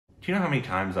Do you know how many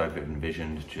times I've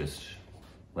envisioned just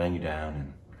laying you down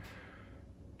and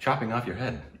chopping off your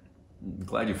head? I'm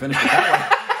glad you finished it that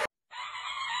way.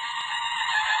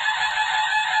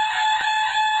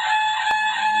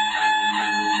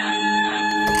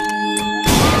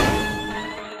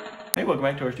 Hey, welcome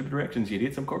back to our Stupid Directions, you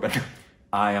idiots. I'm Corbin.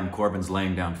 I am Corbin's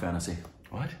laying down fantasy.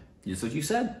 What? That's what you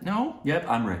said. No. Yep,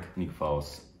 I'm Rick. You follow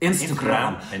us.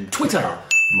 Instagram and Twitter.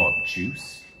 More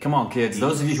juice. Come on, kids.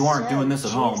 Those of you who aren't doing this at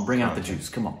home, bring out the juice.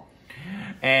 Come on.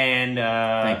 And,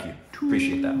 thank you.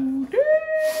 Appreciate that.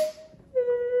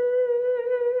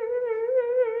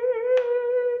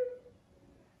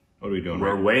 What are we doing,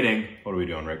 We're Rick? waiting. What are we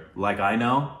doing, Rick? Like I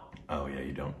know. Oh, yeah,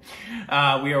 you don't.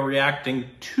 We are reacting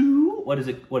to, what is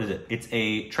it? It's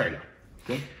a trailer.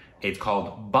 Okay. It's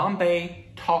called Bombay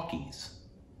Talkies.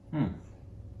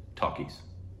 Talkies.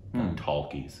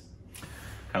 Talkies.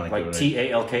 Kind of Like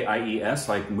Talkies,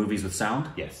 like movies with sound?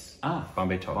 Yes. Ah.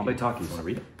 Bombay Talkies. Bombay Talkies. Want to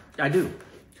read it? I do.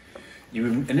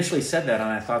 You initially said that and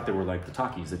I thought they were like the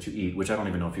Talkies that you eat, which I don't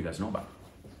even know if you guys know about.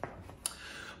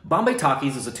 Bombay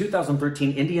Talkies is a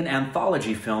 2013 Indian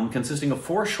anthology film consisting of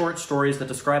 4 short stories that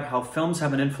describe how films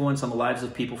have an influence on the lives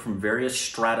of people from various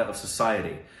strata of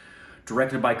society.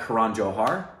 Directed by Karan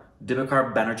Johar,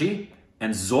 Dibakar Banerjee,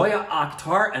 and Zoya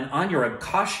Akhtar and Anurag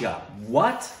Kashyap.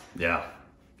 What? Yeah.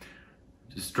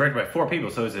 It's directed by 4 people,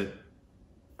 so is it...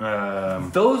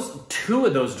 Those 2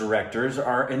 of those directors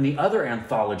are in the other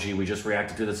anthology we just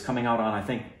reacted to that's coming out on, I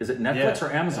think, is it Netflix or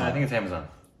Amazon? I think it's Amazon.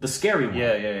 The scary one.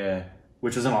 Yeah.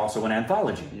 Which is also an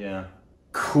anthology. Yeah.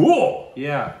 Cool!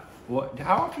 Yeah.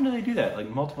 How often do they do that? Like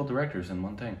multiple directors in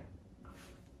one thing?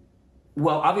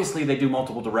 Well, obviously they do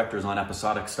multiple directors on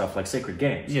episodic stuff like Sacred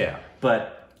Games. Yeah.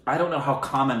 But I don't know how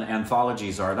common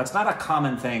anthologies are. That's not a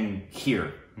common thing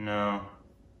here. No.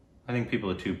 I think people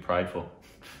are too prideful.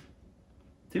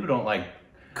 People don't like...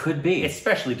 Could be.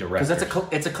 Especially directors.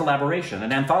 Because it's a collaboration.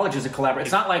 An anthology is a collaboration.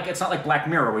 It's not like Black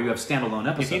Mirror where you have standalone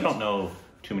episodes. If you don't know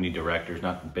too many directors,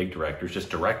 not big directors, just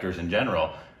directors in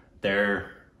general,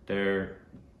 they're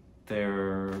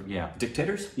yeah.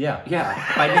 Dictators? Yeah.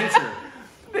 Yeah, by nature.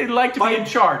 They like to be in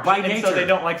charge. By and nature. so they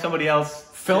don't like somebody else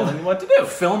telling what to do.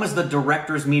 Film is the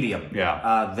director's medium.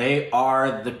 Yeah. They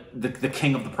are the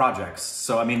king of the projects.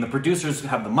 So, I mean, the producers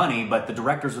have the money, but the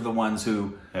directors are the ones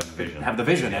who have the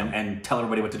vision and tell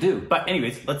everybody what to do. But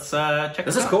anyways, let's check this out.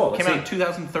 This is cool. It came out in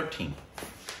 2013.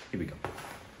 Here we go.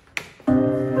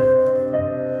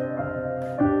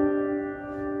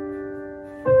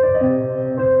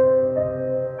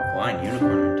 Flying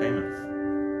Unicorn Entertainment.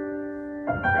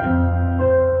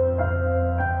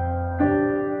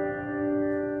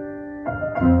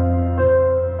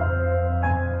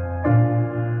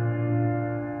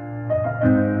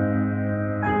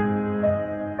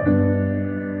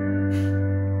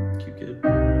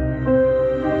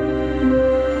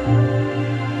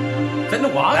 Is that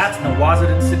Nawaz? That's Nawaz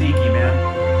and Siddiqui, man.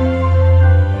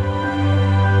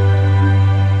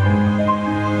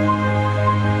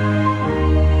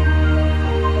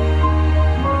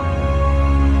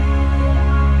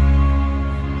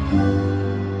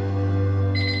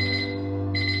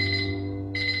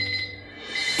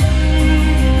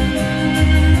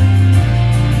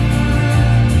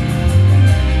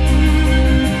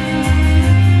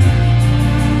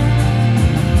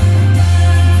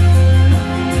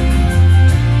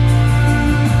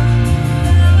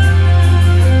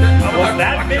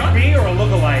 That Big B or a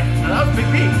lookalike? That was Big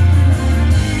B.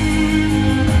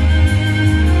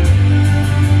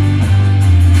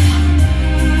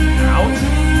 Ouch.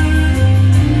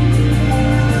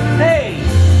 Hey!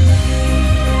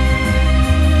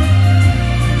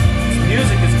 This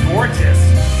music is gorgeous.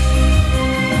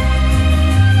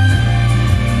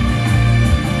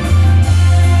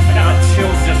 I got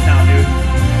chills just now, dude.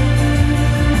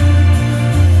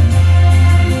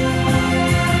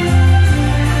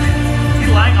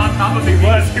 Lying on top of Big B.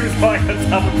 He was lying on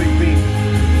top of Big B.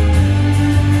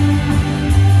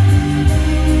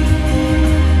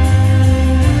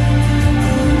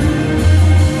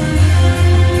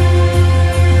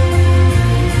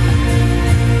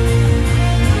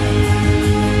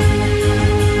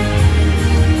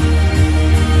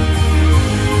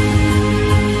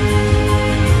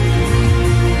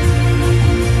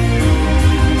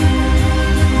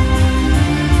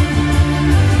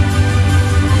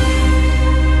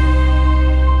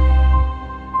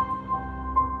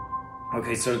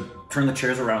 Okay, so turn the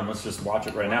chairs around. Let's just watch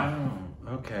it right now.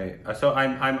 Oh, okay. So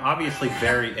I'm obviously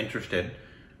very interested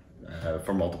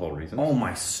for multiple reasons. Oh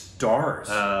my stars!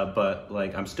 But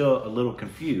like I'm still a little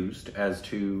confused as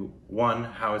to one,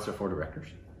 how is there 4 directors?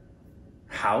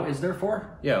 How is there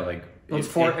 4? Yeah, like Well,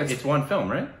 it's it's one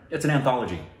film, right? It's an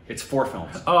anthology. It's 4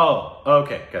 films. Oh,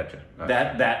 okay, gotcha.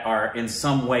 That are in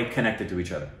some way connected to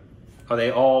each other. Are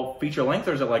they all feature length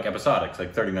or is it like episodic,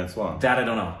 like 30 minutes long? That I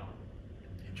don't know.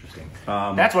 Interesting.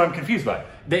 That's what I'm confused by.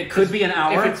 They could be an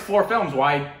hour. If it's 4 films,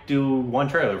 why do one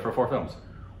trailer for 4 films?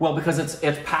 Well, because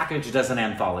it's packaged as an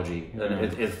anthology.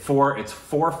 It's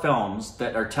 4 films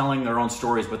that are telling their own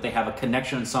stories, but they have a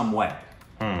connection in some way.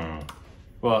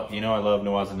 Well, you know I love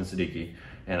Nawaz and Siddiqui,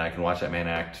 and I can watch that man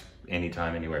act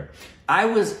anytime, anywhere. I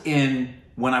was in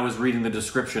when I was reading the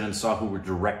description and saw who were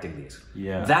directing these.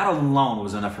 Yeah. That alone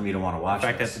was enough for me to want to watch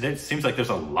In fact, it seems like there's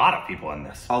a lot of people in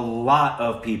this. A lot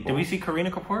of people. Did we see Kareena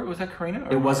Kapoor? Was that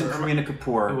Kareena? It wasn't Kareena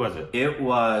Kapoor. Who was it? It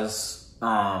was,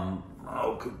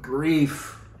 oh, good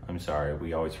grief. I'm sorry,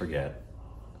 we always forget.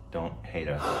 Don't hate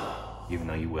us, even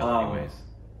though you will anyways.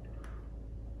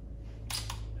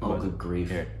 Oh, good grief.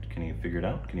 Here, can you figure it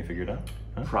out?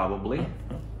 Huh? Probably.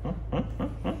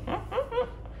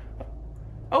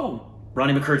 Oh!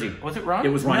 Ronnie McCurdy. Was it Ron? It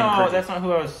was Ronnie McCurdy. No, that's not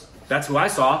who I was... That's who I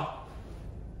saw.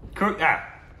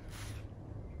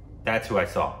 That's who I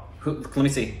saw. Let me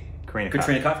see.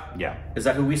 Katrina Kauf? Yeah. Is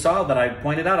that who we saw that I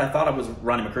pointed out? I thought it was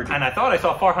Ronnie McCurdy. And I thought I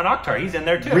saw Farhan Akhtar. He's in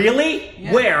there too. Really?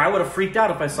 Yeah. Where? I would have freaked out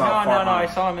if I saw Farhan. No, I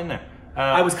saw him in there.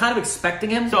 I was kind of expecting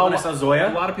him when I saw Zoya.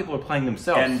 A lot of people are playing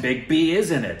themselves. And Big B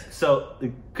is in it. So,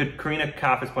 Kareena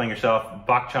Kauf is playing herself,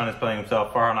 Bakchan is playing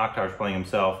himself, Farhan Akhtar is playing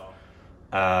himself,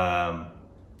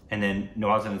 and then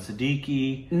Nawaz and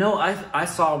Siddiqui. No, I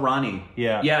saw Ronnie.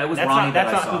 Yeah. Yeah, it was Ronnie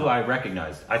that's not who I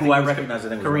recognized. I think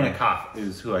Kareena Kauf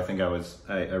is who I think I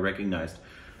recognized.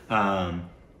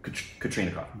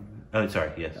 Katrina Kauf. Oh,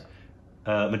 sorry, yes.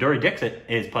 Madhuri Dixit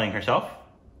is playing herself.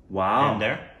 Wow. In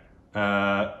there.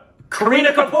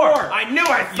 Kareena Kapoor! I knew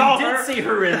I saw her! You did see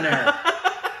her in there.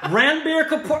 Ranbir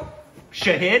Kapoor.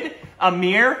 Shahid,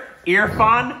 Amir,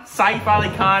 Irfan, Saif Ali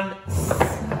Khan.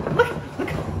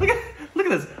 Look at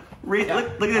this. Look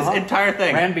at this entire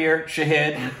thing. Ranbir,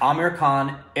 Shahid, Amir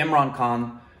Khan, Imran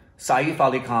Khan, Saif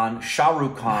Ali Khan, Shah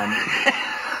Rukh Khan.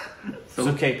 So,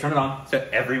 okay, turn it on. So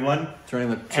everyone? Turning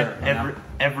the chair.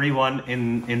 Everyone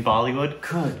in Bollywood?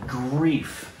 Good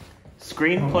grief.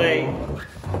 Screenplay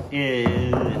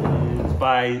is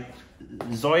by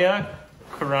Zoya,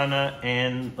 Karana,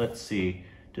 and let's see.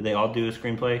 Did they all do a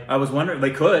screenplay? I was wondering. They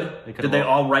could. Did they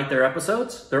all write their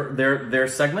episodes? Their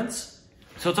segments?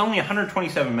 So it's only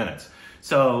 127 minutes.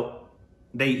 So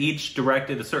they each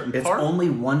directed a certain part? It's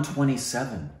only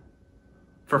 127.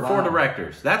 For 4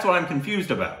 directors. That's what I'm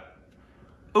confused about.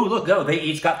 Oh, look. No, they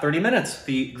each got 30 minutes.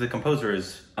 The composer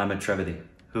is... Amit Trivedi.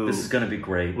 This is going to be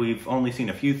great. We've only seen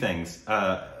a few things.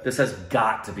 This has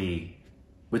got to be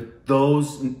with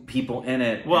those people in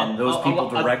it and those people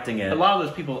directing it. A lot of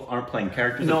those people aren't playing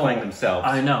characters; they're playing themselves.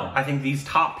 I know. I think these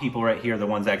top people right here are the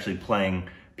ones actually playing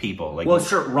people. Like, well,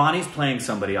 sure, Ronnie's playing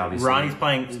somebody, obviously. Ronnie's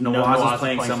playing. Nawaz is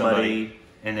playing somebody,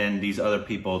 and then these other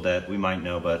people that we might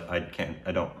know, but I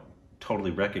don't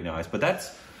totally recognize. But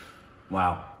that's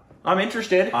wow. I'm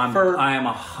interested. I am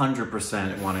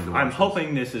 100% wanting to watch I'm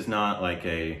hoping this is not like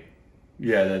a...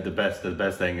 Yeah, the best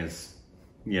thing is,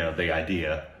 the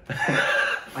idea.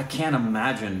 I can't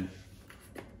imagine...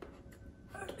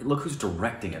 Look who's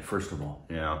directing it, first of all.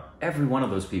 Yeah. Every one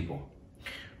of those people.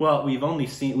 Well,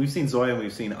 we've seen Zoya,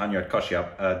 we've seen Anurag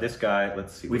Kashyap. This guy,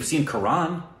 let's see. We've seen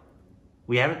Karan.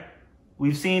 We haven't...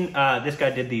 We've seen... this guy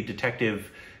did the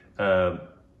detective... say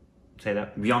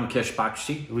that? Vyomkesh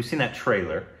Bakshi. We've seen that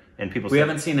trailer. And we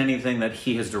haven't seen anything that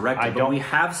he has directed, but we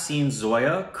have seen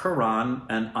Zoya, Karan,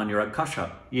 and Anurag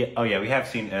Kashyap. Yeah. Oh, yeah. We have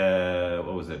seen.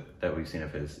 What was it that we've seen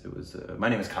of his? It was My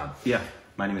Name Is Khan. Yeah.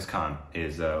 My Name Is Khan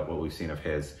is what we've seen of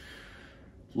his.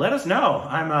 Let us know.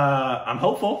 I'm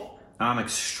hopeful. I'm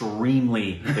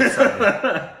extremely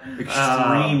excited.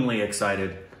 Extremely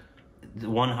excited.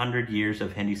 100 years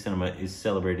of Hindi cinema is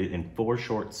celebrated in 4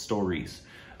 short stories.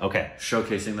 Okay.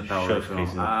 Showcasing the power of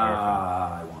film.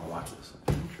 I want to watch this.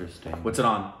 Interesting. What's it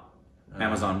on?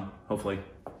 Amazon, hopefully.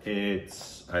 I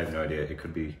have no idea. It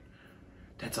could be.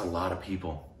 That's a lot of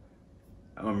people.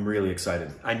 I'm really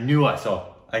excited. I knew I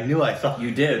saw.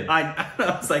 You did. I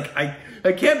was like, I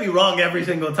can't be wrong every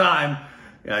single time.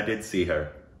 Yeah, I did see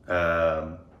her.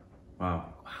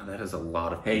 Wow, that is a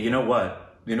lot of people. Hey, you know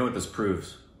what? You know what this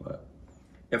proves? What?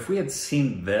 If we had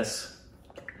seen this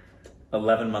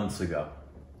 11 months ago,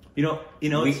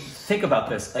 think about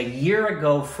this. A year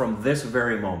ago from this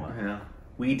very moment,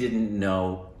 we didn't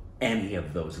know any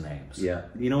of those names. Yeah.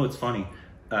 You know what's funny?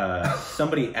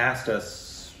 Somebody asked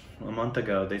us a month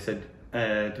ago, they said,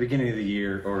 at the beginning of the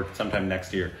year or sometime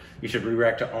next year, you should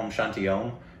re-react to Om Shanti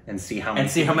Om. and see how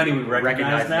many we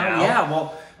recognize now. now. Yeah,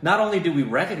 well, not only do we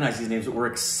recognize these names, but we're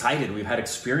excited. We've had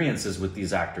experiences with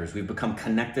these actors. We've become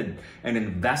connected and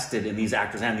invested in these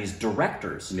actors and these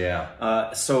directors.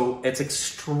 Yeah. So it's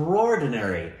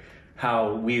extraordinary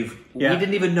how we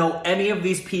didn't even know any of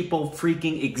these people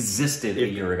freaking existed a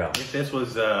year ago. If this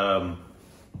was the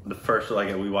first,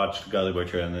 like, we watched Gully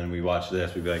Butcher and then we watched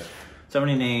this, we'd be like,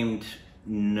 somebody named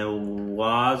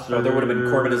Nawaz. Oh, there would have been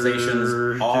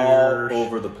Corbinizations all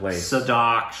over the place.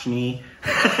 Sadakshni.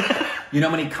 You know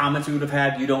how many comments we would have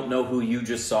had? You don't know who you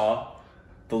just saw?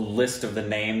 The list of the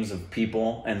names of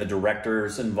people and the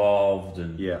directors involved.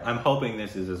 And yeah, I'm hoping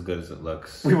this is as good as it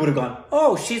looks. we would have gone,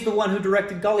 oh, she's the one who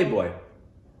directed Gully Boy.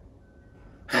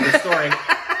 End of story.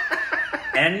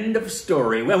 End of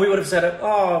story. Well, we would have said,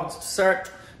 oh, sorry,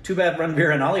 too bad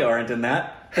Ranveer and Ali aren't in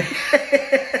that.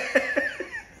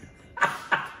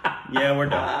 Yeah, we're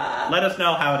done. Let us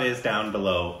know how it is down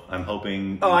below. I'm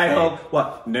hoping. Oh, I hope.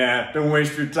 What? Nah, don't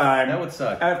waste your time. That would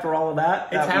suck. After all of that,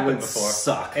 It's happened before.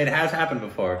 Suck. It has happened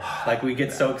before. Like, we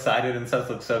get so excited and stuff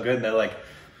looks so good, and they're like,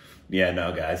 yeah,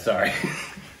 no, guys, sorry.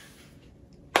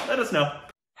 Let us know.